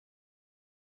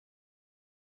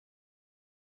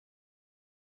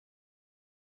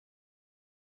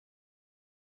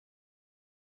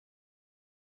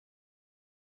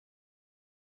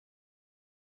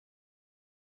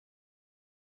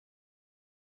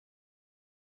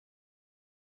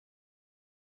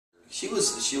She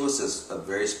was a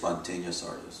very spontaneous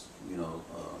artist. You know,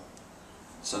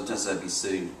 sometimes I'd be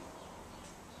sitting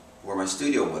where my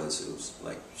studio was. It was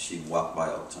like she'd walk by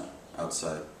all the time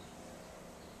outside,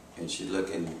 and she'd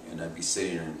look and I'd be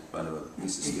sitting in front of a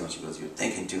piece of steel, and she goes, "You're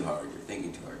thinking too hard. You're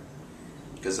thinking too hard."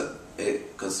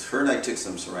 Because her and I took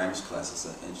some ceramics classes,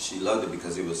 and she loved it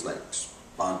because it was like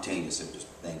spontaneous. It was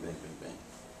just bang, bang, bang, bang.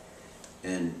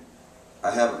 And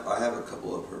I have a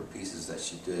couple of her pieces that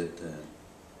she did.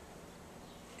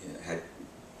 Had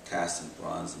cast in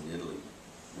bronze in Italy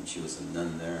when she was a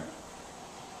nun there,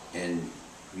 and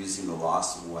using the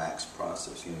loss of wax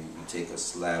process, you know, you take a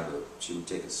slab of, she would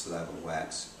take a slab of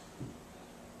wax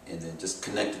and then just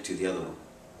connect it to the other one.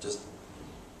 Just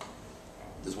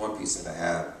there's one piece that I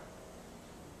have.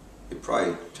 It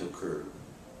probably took her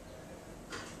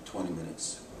 20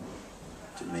 minutes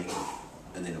to make it,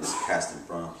 and then it was cast in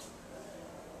bronze.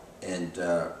 And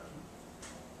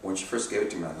when she first gave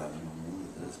it to me, I thought, you know,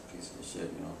 this piece of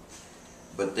shit, you know.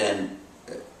 But then,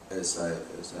 as I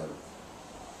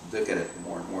look at it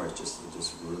more and more, it's just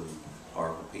a really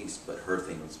powerful piece. But her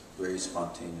thing was very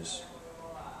spontaneous,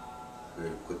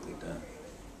 very quickly done.